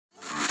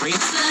Welcome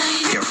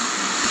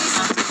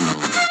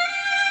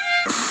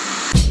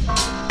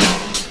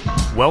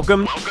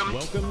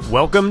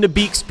to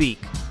Beak Speak,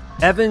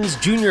 Evans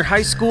Junior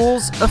High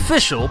School's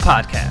official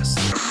podcast.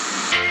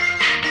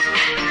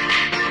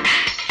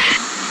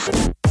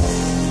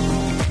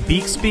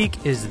 Beak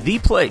Speak is the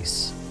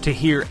place to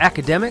hear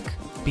academic,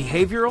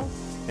 behavioral,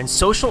 and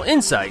social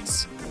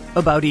insights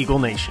about Eagle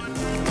Nation.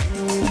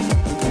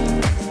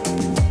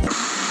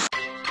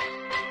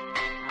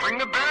 Ring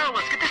the bell.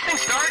 Let's get this thing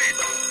started.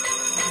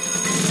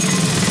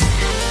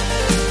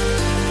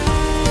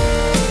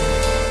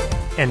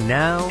 And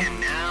now,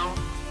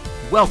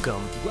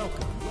 welcome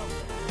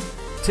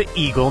to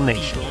Eagle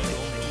Nation.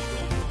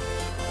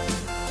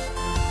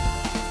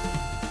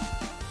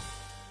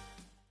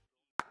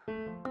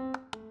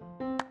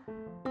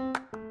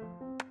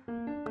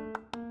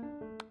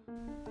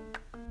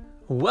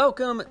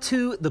 Welcome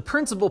to the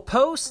Principal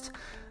Post.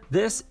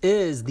 This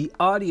is the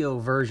audio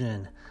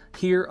version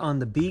here on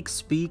the Beak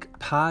Speak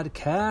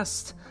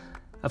podcast.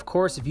 Of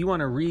course, if you want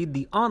to read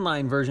the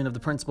online version of the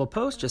Principal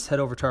Post, just head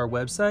over to our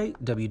website,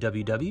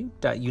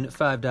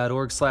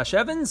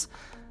 www.unit5.org/Evans,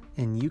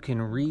 and you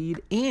can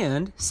read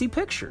and see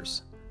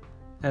pictures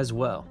as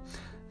well.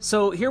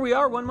 So here we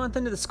are 1 month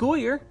into the school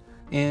year,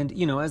 and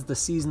as the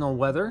seasonal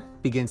weather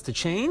begins to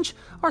change,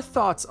 our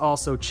thoughts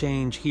also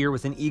change here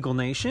within Eagle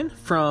Nation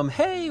from,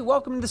 hey,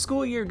 welcome to the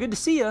school year, good to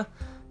see ya,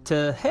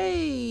 to,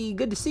 hey,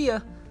 good to see ya.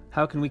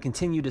 How can we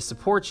continue to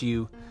support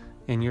you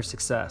in your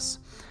success?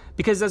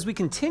 Because as we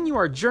continue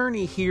our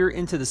journey here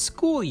into the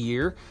school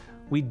year,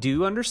 we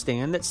do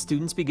understand that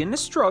students begin to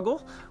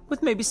struggle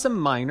with maybe some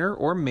minor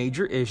or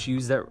major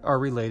issues that are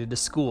related to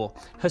school.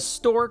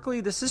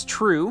 Historically, this is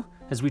true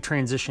as we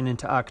transition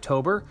into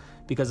October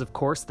because, of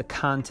course, the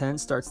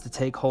content starts to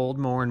take hold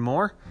more and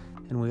more,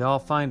 and we all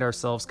find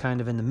ourselves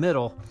kind of in the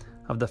middle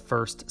of the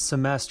first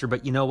semester.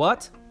 But you know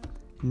what?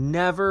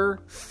 Never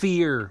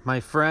fear, my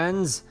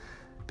friends,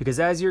 because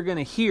as you're going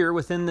to hear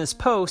within this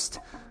post,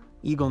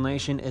 Eagle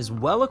Nation is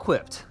well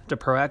equipped to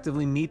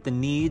proactively meet the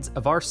needs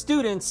of our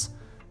students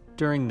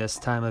during this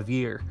time of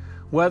year.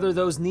 Whether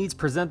those needs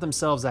present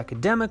themselves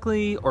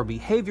academically or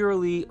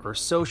behaviorally or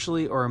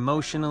socially or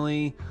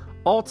emotionally,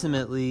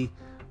 ultimately,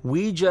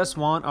 we just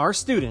want our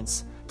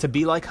students to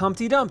be like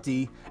Humpty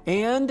Dumpty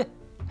and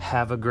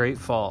have a great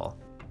fall.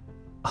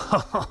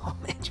 Oh,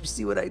 man, did you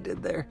see what I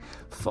did there?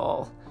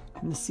 Fall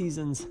and the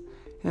seasons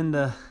and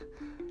the...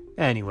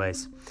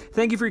 Anyways,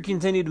 thank you for your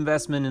continued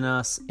investment in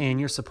us and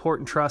your support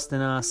and trust in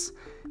us,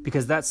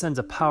 because that sends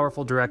a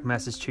powerful direct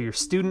message to your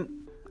student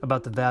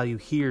about the value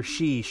he or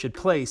she should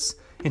place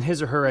in his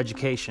or her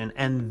education.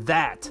 And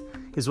that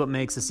is what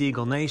makes us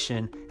Eagle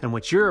Nation, and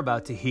what you're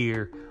about to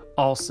hear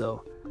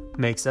also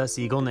makes us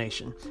Eagle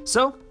Nation.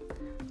 So,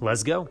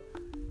 let's go.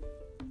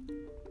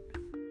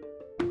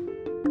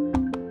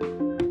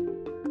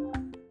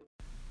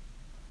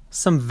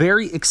 Some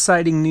very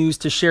exciting news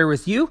to share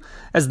with you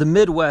as the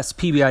Midwest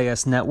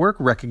PBIS Network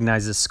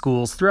recognizes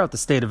schools throughout the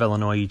state of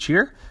Illinois each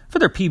year for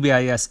their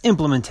PBIS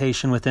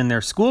implementation within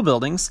their school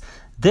buildings.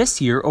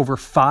 This year, over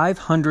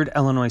 500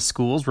 Illinois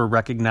schools were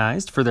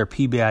recognized for their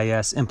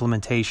PBIS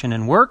implementation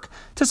and work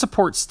to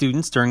support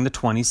students during the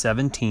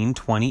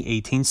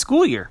 2017-2018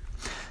 school year.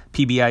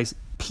 PBIS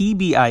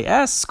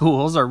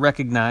schools are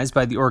recognized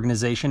by the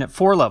organization at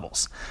 4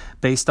 levels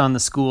based on the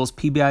school's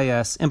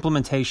PBIS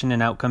implementation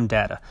and outcome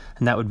data,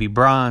 and that would be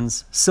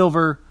bronze,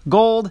 silver,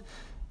 gold,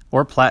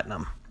 or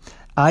platinum.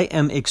 I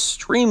am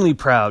extremely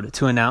proud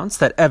to announce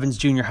that Evans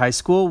Junior High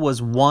School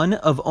was one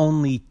of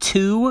only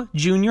 2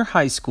 junior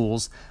high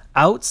schools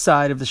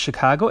outside of the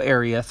Chicago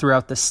area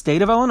throughout the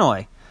state of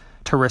Illinois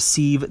to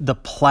receive the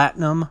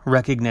platinum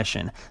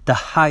recognition, the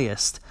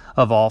highest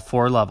of all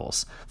 4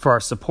 levels, for our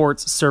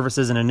supports,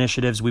 services, and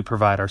initiatives we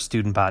provide our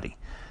student body.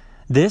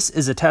 This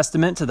is a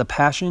testament to the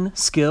passion,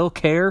 skill,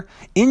 care,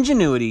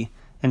 ingenuity,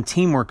 and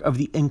teamwork of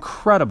the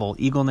incredible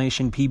Eagle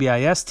Nation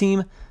PBIS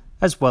team,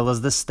 as well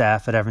as the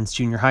staff at Evans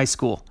Junior High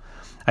School.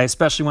 I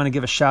especially want to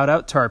give a shout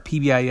out to our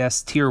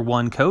PBIS Tier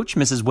 1 coach,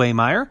 Mrs.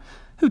 Waymeyer,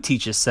 who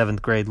teaches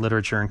 7th grade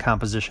literature and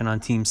composition on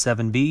Team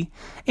 7B,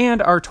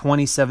 and our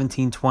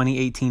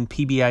 2017-2018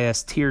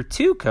 PBIS Tier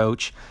 2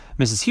 coach,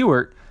 Mrs.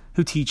 Hewart,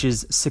 who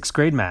teaches 6th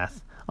grade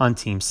math on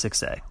Team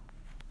 6A.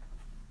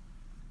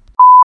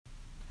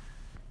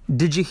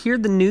 Did you hear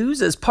the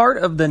news? As part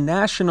of the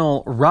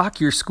National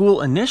Rock Your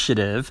School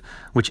initiative,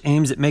 which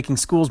aims at making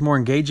schools more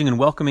engaging and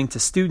welcoming to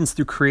students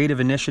through creative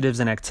initiatives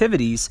and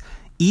activities,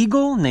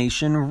 Eagle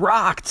Nation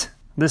rocked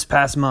this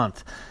past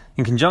month.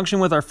 In conjunction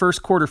with our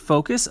first quarter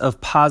focus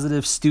of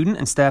positive student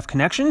and staff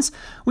connections,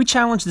 we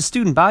challenged the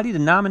student body to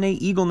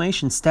nominate Eagle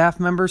Nation staff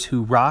members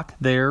who rock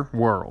their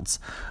worlds.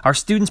 Our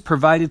students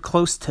provided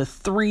close to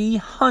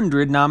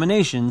 300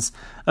 nominations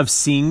of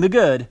seeing the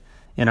good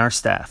in our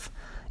staff.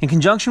 In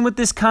conjunction with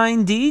this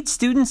kind deed,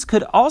 students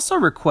could also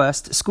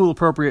request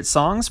school-appropriate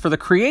songs for the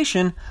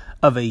creation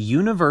of a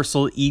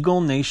universal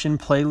Eagle Nation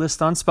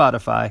playlist on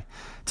Spotify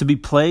to be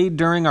played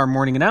during our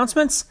morning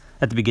announcements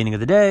at the beginning of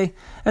the day,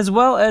 as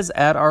well as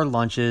at our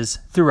lunches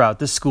throughout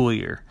the school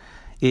year.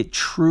 It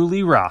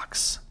truly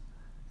rocks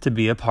to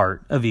be a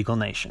part of Eagle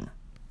Nation.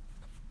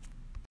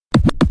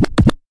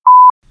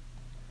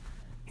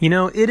 You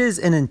know, it is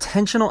an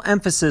intentional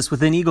emphasis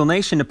within Eagle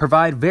Nation to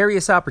provide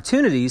various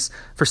opportunities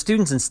for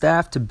students and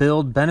staff to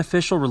build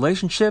beneficial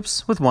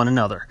relationships with one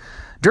another.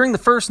 During the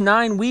first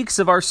 9 weeks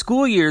of our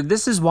school year,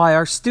 this is why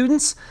our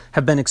students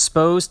have been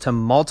exposed to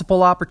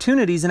multiple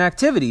opportunities and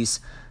activities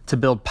to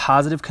build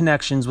positive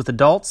connections with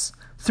adults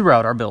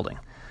throughout our building.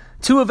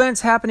 2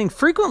 events happening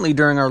frequently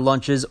during our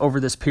lunches over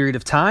this period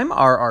of time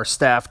are our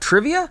staff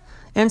trivia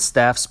and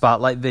staff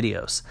spotlight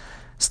videos.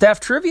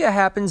 Staff trivia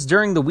happens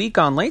during the week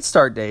on late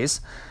start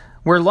days,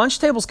 where lunch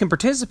tables can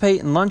participate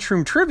in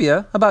lunchroom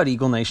trivia about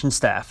Eagle Nation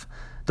staff.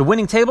 The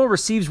winning table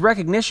receives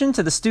recognition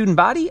to the student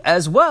body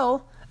as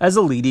well as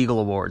Elite Eagle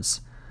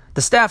Awards.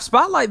 The staff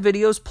spotlight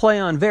videos play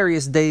on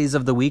various days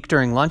of the week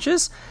during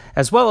lunches,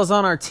 as well as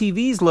on our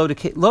TVs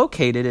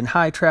located in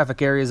high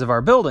traffic areas of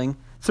our building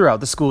throughout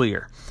the school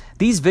year.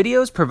 These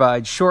videos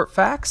provide short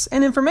facts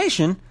and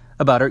information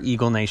about our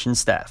Eagle Nation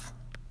staff.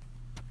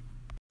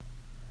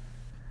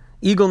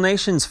 Eagle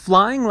Nation's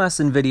flying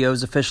lesson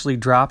videos officially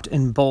dropped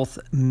in both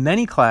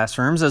many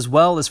classrooms as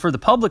well as for the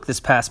public this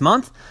past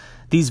month.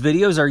 These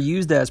videos are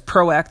used as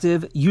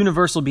proactive,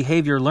 universal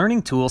behavior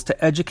learning tools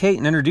to educate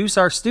and introduce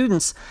our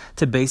students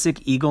to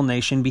basic Eagle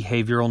Nation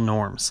behavioral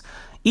norms.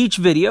 Each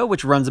video,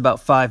 which runs about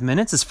 5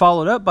 minutes, is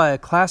followed up by a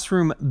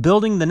classroom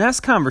building the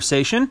nest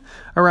conversation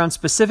around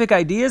specific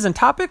ideas and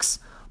topics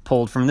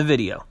pulled from the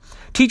video.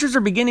 Teachers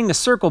are beginning to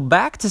circle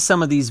back to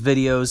some of these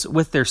videos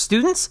with their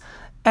students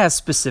as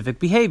specific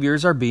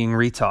behaviors are being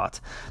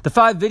retaught. The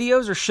 5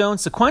 videos are shown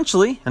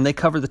sequentially, and they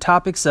cover the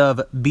topics of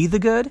Be the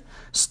Good,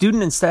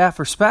 Student and Staff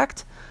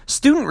Respect,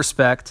 Student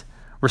Respect,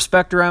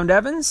 Respect Around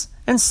Evans,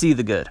 and See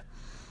the Good.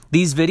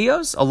 These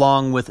videos,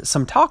 along with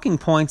some talking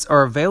points,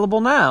 are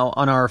available now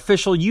on our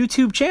official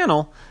YouTube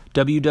channel,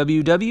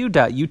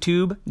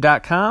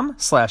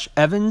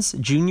 www.youtube.com/Evans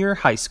Junior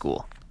High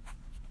School.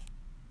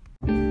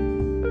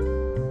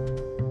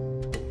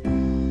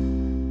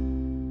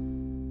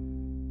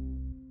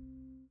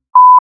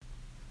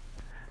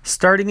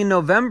 Starting in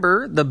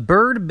November, the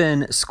Bird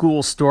Bin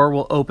School Store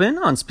will open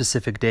on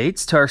specific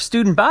dates to our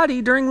student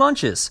body during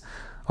lunches.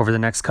 Over the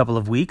next couple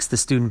of weeks, the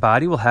student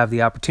body will have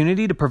the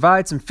opportunity to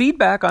provide some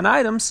feedback on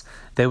items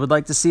they would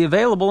like to see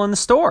available in the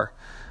store,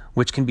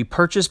 which can be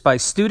purchased by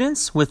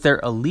students with their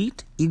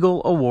Elite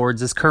Eagle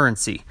Awards as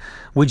currency.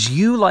 Would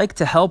you like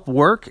to help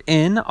work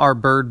in our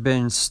Bird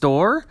Bin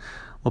store?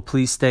 Well,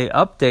 please stay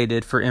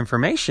updated for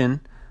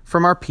information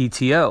from our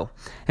PTO.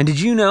 And did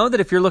you know that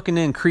if you're looking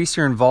to increase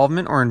your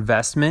involvement or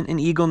investment in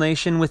Eagle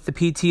Nation with the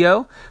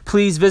PTO,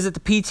 please visit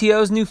the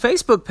PTO's new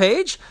Facebook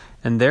page,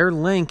 and their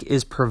link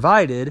is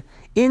provided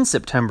in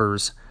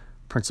September's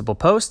principal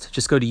post.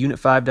 Just go to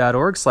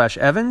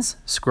unit5.org/Evans,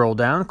 scroll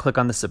down, click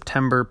on the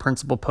September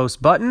principal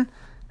post button,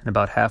 and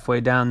about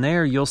halfway down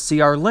there, you'll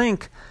see our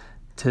link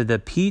to the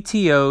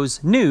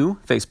PTO's new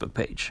Facebook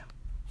page.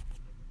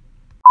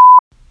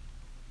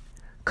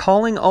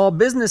 Calling all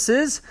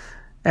businesses.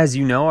 As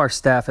you know, our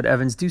staff at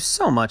Evans do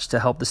so much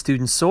to help the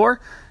students soar,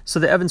 so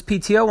the Evans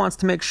PTO wants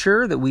to make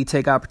sure that we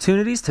take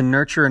opportunities to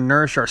nurture and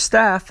nourish our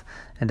staff,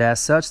 and as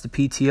such, the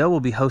PTO will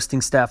be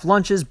hosting staff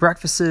lunches,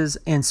 breakfasts,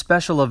 and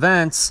special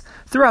events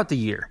throughout the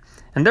year.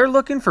 And they're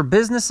looking for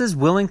businesses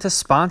willing to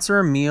sponsor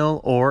a meal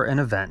or an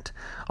event.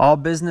 All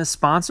business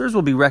sponsors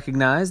will be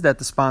recognized at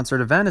the sponsored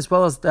event as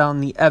well as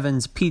on the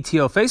Evans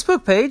PTO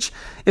Facebook page.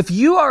 If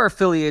you are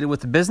affiliated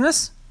with the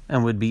business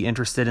and would be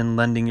interested in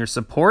lending your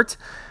support,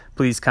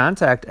 please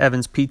contact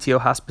Evans PTO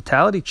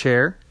Hospitality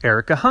Chair,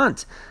 Erica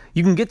Hunt.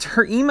 You can get to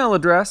her email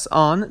address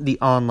on the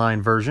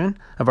online version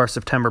of our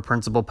September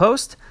Principal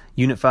Post,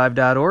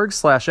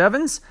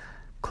 unit5.org/Evans.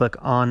 Click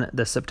on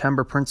the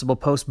September Principal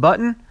Post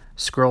button,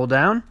 scroll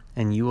down,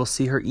 and you will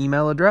see her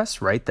email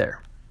address right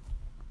there.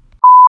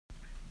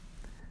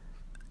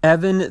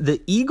 Evan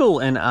the Eagle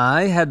and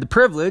I had the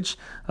privilege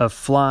of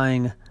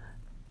flying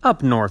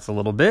up north a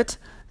little bit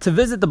to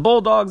visit the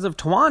Bulldogs of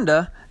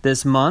Towanda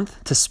this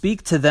month to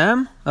speak to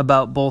them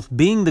about both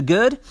being the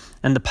good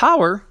and the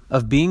power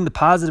of being the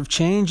positive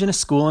change in a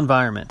school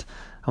environment.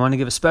 I want to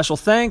give a special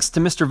thanks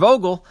to Mr.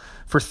 Vogel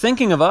for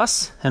thinking of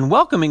us and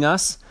welcoming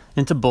us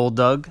into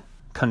Bulldog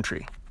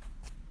country.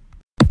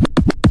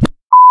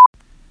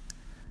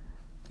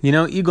 You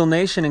know, Eagle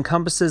Nation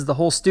encompasses the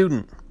whole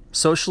student,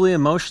 socially,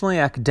 emotionally,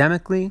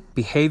 academically,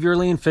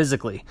 behaviorally, and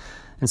physically.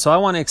 And so I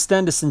want to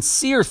extend a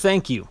sincere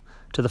thank you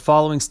to the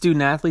following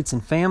student athletes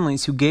and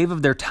families who gave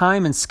of their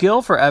time and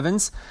skill for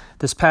Evans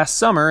this past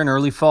summer and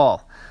early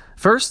fall.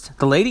 First,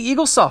 the Lady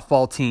Eagles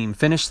softball team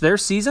finished their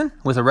season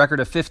with a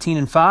record of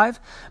 15-5,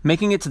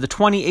 making it to the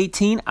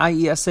 2018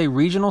 IESA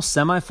Regional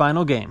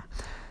Semifinal game.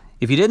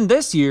 If you didn't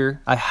this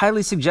year, I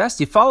highly suggest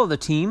you follow the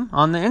team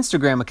on the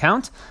Instagram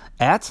account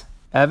at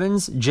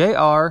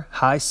EvansJR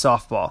High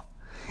Softball.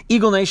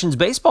 Eagle Nation's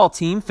baseball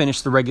team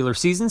finished the regular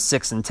season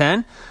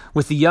 6-10,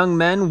 with the young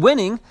men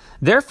winning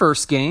their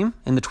first game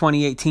in the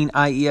 2018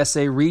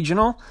 IESA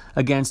Regional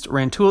against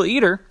Rantoul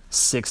Eder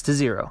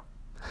 6-0.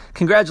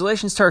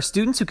 Congratulations to our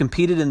students who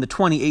competed in the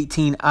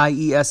 2018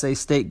 IESA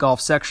State Golf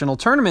Sectional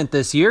Tournament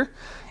this year.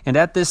 And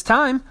at this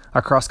time,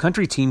 our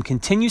cross-country team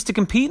continues to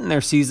compete in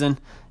their season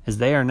as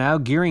they are now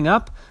gearing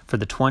up for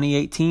the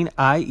 2018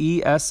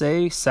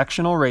 IESA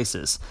Sectional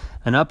races.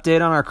 An update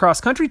on our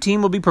cross-country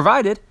team will be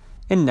provided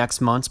in next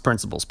month's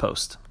Principals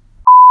Post.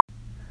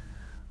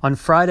 On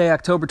Friday,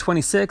 October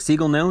 26,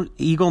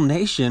 Eagle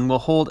Nation will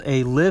hold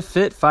a Live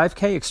Fit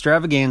 5K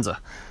extravaganza.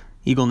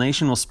 Eagle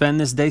Nation will spend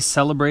this day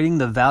celebrating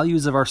the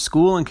values of our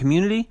school and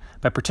community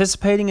by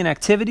participating in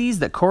activities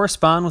that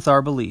correspond with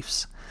our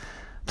beliefs.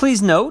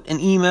 Please note, an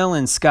email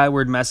and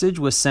Skyward message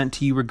was sent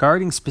to you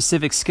regarding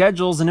specific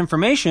schedules and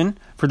information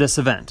for this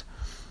event.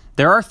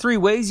 There are 3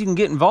 ways you can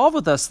get involved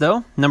with us,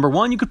 though. Number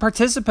 1, you could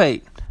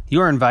participate.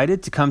 You are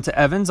invited to come to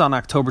Evans on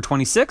October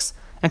 26th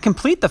and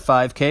complete the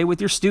 5K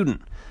with your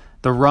student.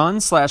 The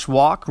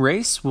run/walk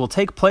race will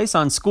take place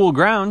on school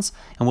grounds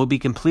and will be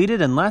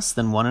completed in less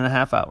than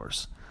 1.5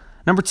 hours.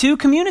 Number 2,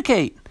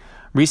 communicate.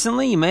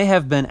 Recently, you may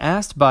have been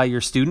asked by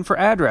your student for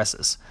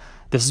addresses.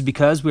 This is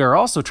because we are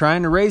also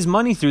trying to raise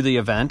money through the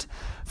event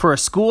for a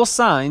school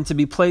sign to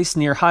be placed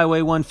near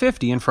Highway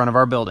 150 in front of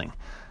our building.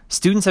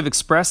 Students have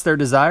expressed their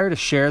desire to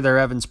share their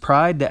Evans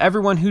pride to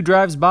everyone who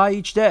drives by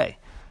each day.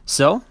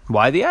 So,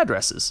 why the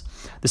addresses?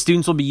 The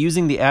students will be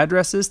using the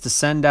addresses to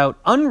send out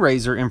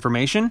unraiser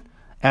information,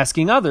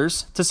 asking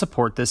others to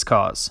support this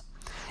cause.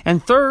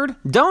 And third,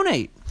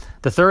 donate.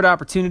 The third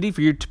opportunity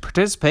for you to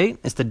participate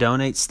is to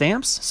donate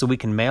stamps so we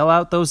can mail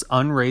out those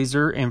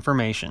unraiser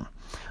information.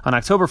 On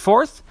October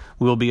 4th,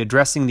 we will be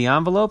addressing the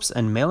envelopes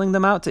and mailing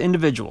them out to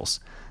individuals.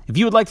 If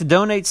you would like to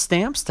donate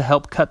stamps to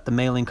help cut the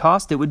mailing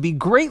cost, it would be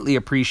greatly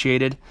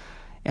appreciated,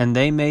 and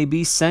they may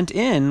be sent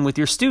in with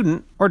your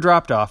student or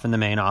dropped off in the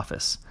main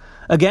office.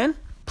 Again,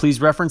 please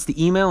reference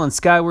the email and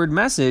Skyward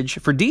message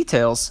for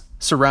details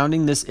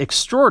surrounding this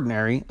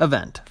extraordinary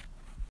event.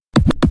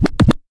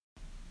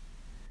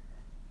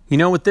 You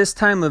know, with this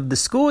time of the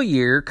school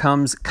year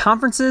comes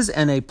conferences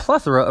and a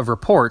plethora of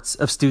reports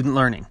of student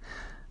learning.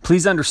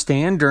 Please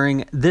understand,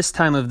 during this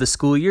time of the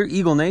school year,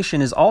 Eagle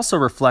Nation is also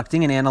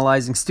reflecting and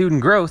analyzing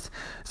student growth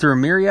through a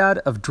myriad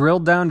of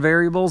drilled-down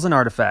variables and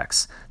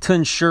artifacts to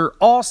ensure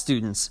all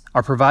students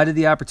are provided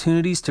the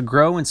opportunities to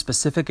grow in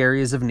specific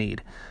areas of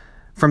need.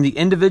 From the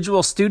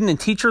individual student and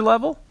teacher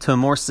level to a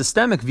more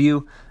systemic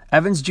view,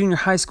 Evans Junior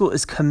High School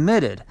is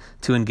committed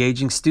to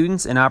engaging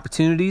students in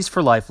opportunities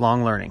for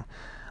lifelong learning.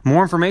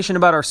 More information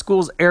about our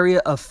school's area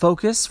of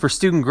focus for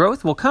student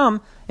growth will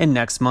come in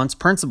next month's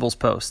Principals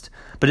Post.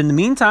 But in the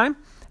meantime,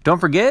 don't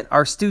forget,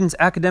 our students'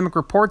 academic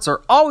reports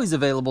are always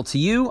available to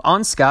you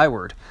on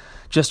Skyward.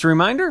 Just a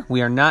reminder,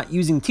 we are not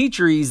using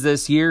Teacherease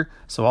this year,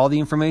 so all the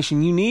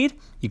information you need,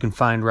 you can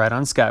find right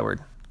on Skyward.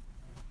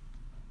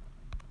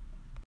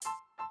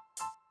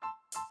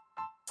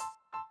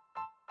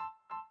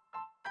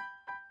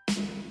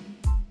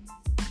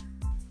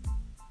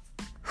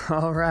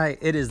 All right,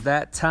 it is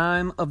that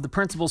time of the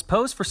Principals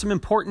Post for some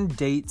important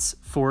dates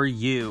for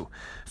you.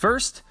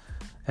 First,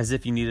 as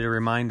if you needed a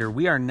reminder,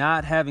 we are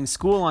not having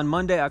school on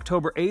Monday,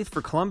 October 8th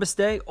for Columbus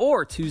Day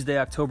or Tuesday,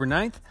 October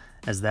 9th,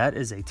 as that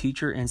is a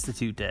Teacher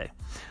Institute Day.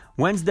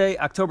 Wednesday,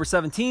 October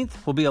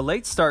 17th will be a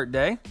late start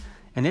day,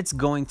 and it's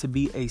going to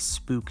be a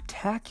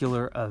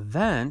spooktacular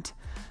event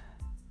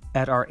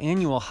at our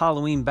annual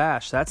Halloween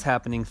Bash. That's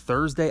happening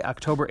Thursday,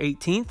 October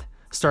 18th.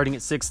 Starting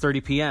at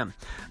 6:30 p.m.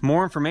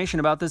 More information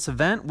about this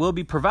event will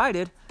be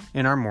provided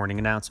in our morning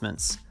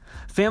announcements.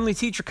 Family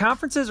teacher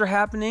conferences are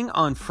happening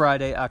on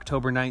Friday,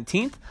 October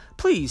 19th.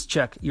 Please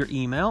check your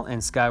email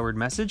and Skyward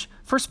message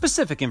for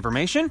specific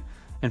information,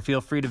 and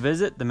feel free to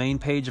visit the main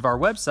page of our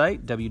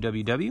website,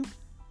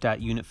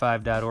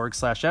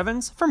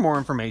 www.unit5.org/Evans, for more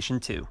information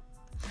too.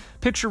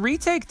 Picture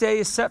Retake Day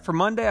is set for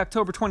Monday,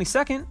 October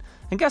 22nd,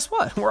 and guess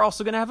what? We're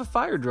also going to have a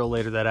fire drill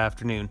later that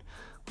afternoon.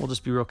 We'll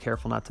just be real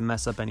careful not to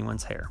mess up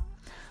anyone's hair.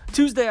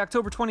 Tuesday,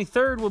 October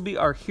 23rd will be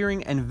our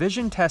Hearing and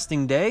Vision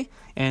Testing Day,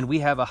 and we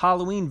have a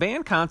Halloween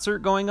band concert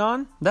going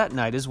on that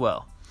night as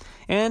well.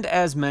 And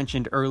as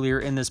mentioned earlier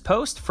in this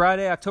post,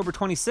 Friday, October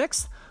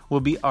 26th will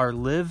be our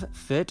Live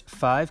Fit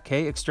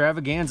 5K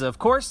extravaganza. Of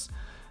course,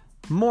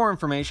 more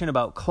information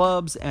about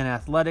clubs and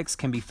athletics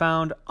can be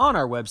found on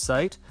our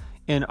website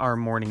in our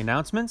morning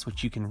announcements,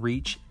 which you can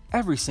reach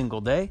every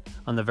single day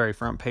on the very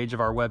front page of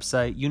our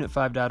website,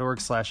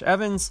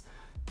 unit5.org/Evans.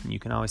 And you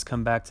can always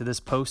come back to this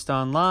post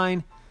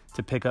online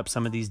to pick up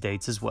some of these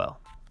dates as well.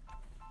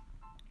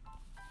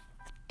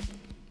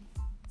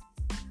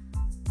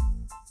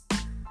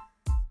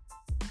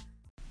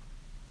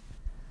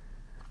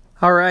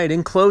 All right,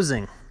 in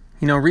closing,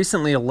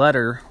 recently a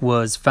letter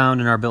was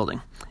found in our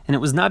building, and it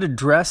was not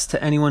addressed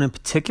to anyone in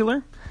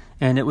particular,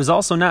 and it was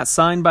also not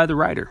signed by the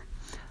writer.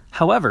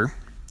 However,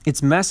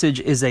 its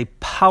message is a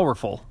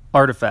powerful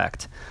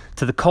artifact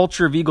to the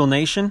culture of Eagle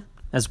Nation,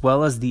 as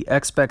well as the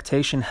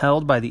expectation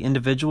held by the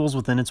individuals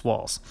within its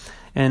walls.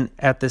 And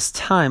at this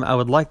time, I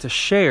would like to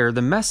share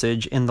the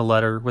message in the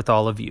letter with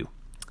all of you.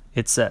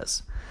 It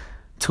says,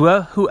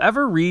 "To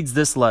whoever reads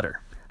this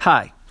letter,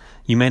 hi,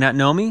 you may not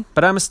know me,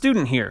 but I'm a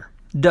student here.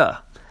 Duh.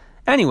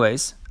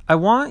 Anyways, I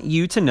want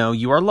you to know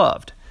you are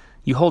loved.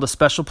 You hold a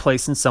special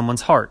place in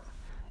someone's heart.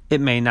 It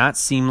may not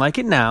seem like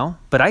it now,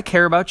 but I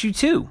care about you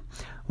too.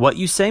 What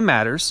you say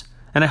matters,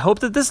 and I hope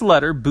that this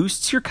letter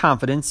boosts your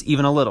confidence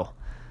even a little.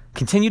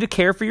 Continue to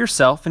care for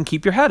yourself and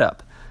keep your head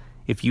up.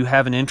 If you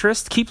have an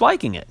interest, keep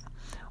liking it.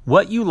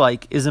 What you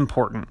like is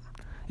important.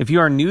 If you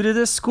are new to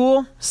this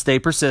school, stay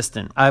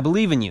persistent. I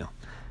believe in you.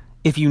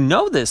 If you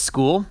know this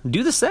school,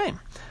 do the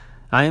same.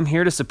 I am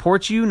here to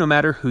support you no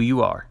matter who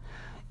you are.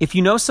 If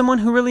you know someone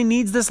who really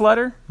needs this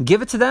letter,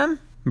 give it to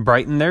them,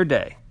 brighten their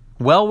day.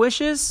 Well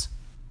wishes.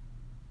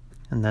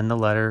 And then the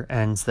letter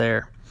ends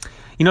there.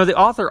 You know, the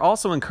author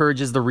also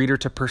encourages the reader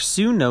to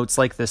pursue notes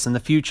like this in the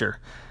future.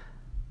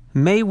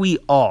 May we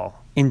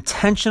all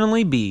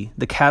intentionally be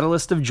the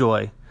catalyst of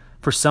joy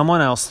for someone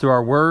else through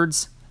our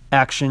words,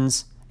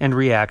 actions, and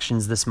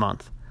reactions this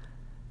month.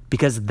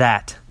 Because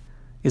that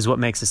is what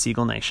makes us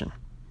Eagle Nation.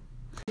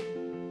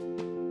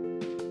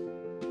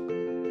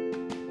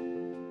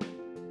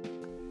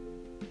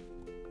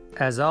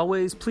 As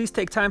always, please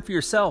take time for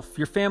yourself,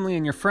 your family,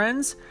 and your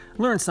friends.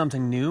 Learn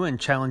something new and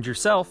challenge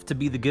yourself to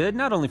be the good,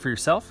 not only for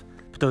yourself,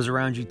 but those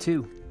around you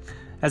too.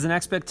 As an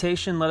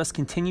expectation, let us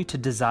continue to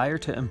desire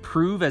to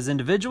improve as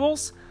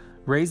individuals,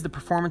 raise the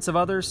performance of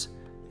others,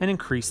 and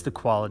increase the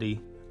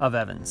quality of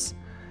Evans.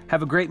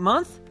 Have a great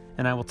month,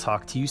 and I will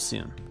talk to you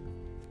soon.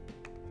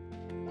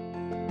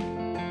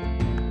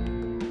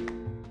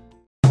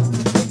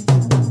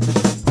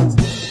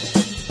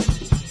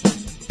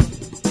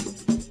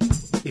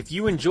 If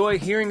you enjoy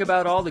hearing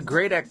about all the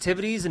great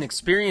activities and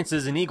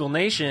experiences in Eagle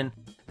Nation,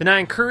 then I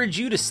encourage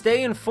you to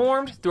stay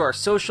informed through our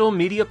social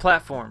media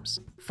platforms.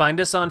 Find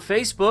us on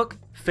Facebook,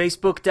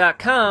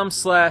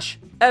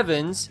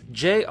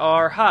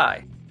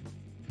 facebook.com/EvansJRHigh.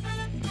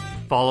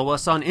 Follow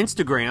us on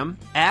Instagram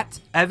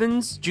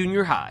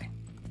 @EvansJuniorHigh.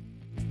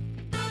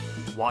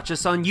 Watch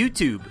us on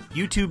YouTube,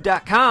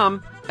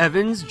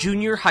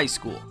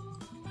 youtube.com/EvansJuniorHighSchool.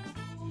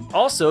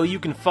 Also, you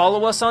can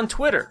follow us on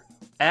Twitter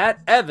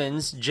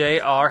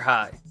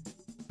 @EvansJRHigh.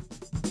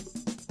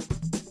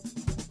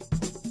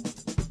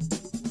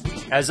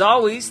 As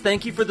always,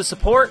 thank you for the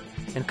support,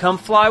 and come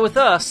fly with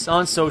us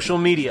on social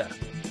media.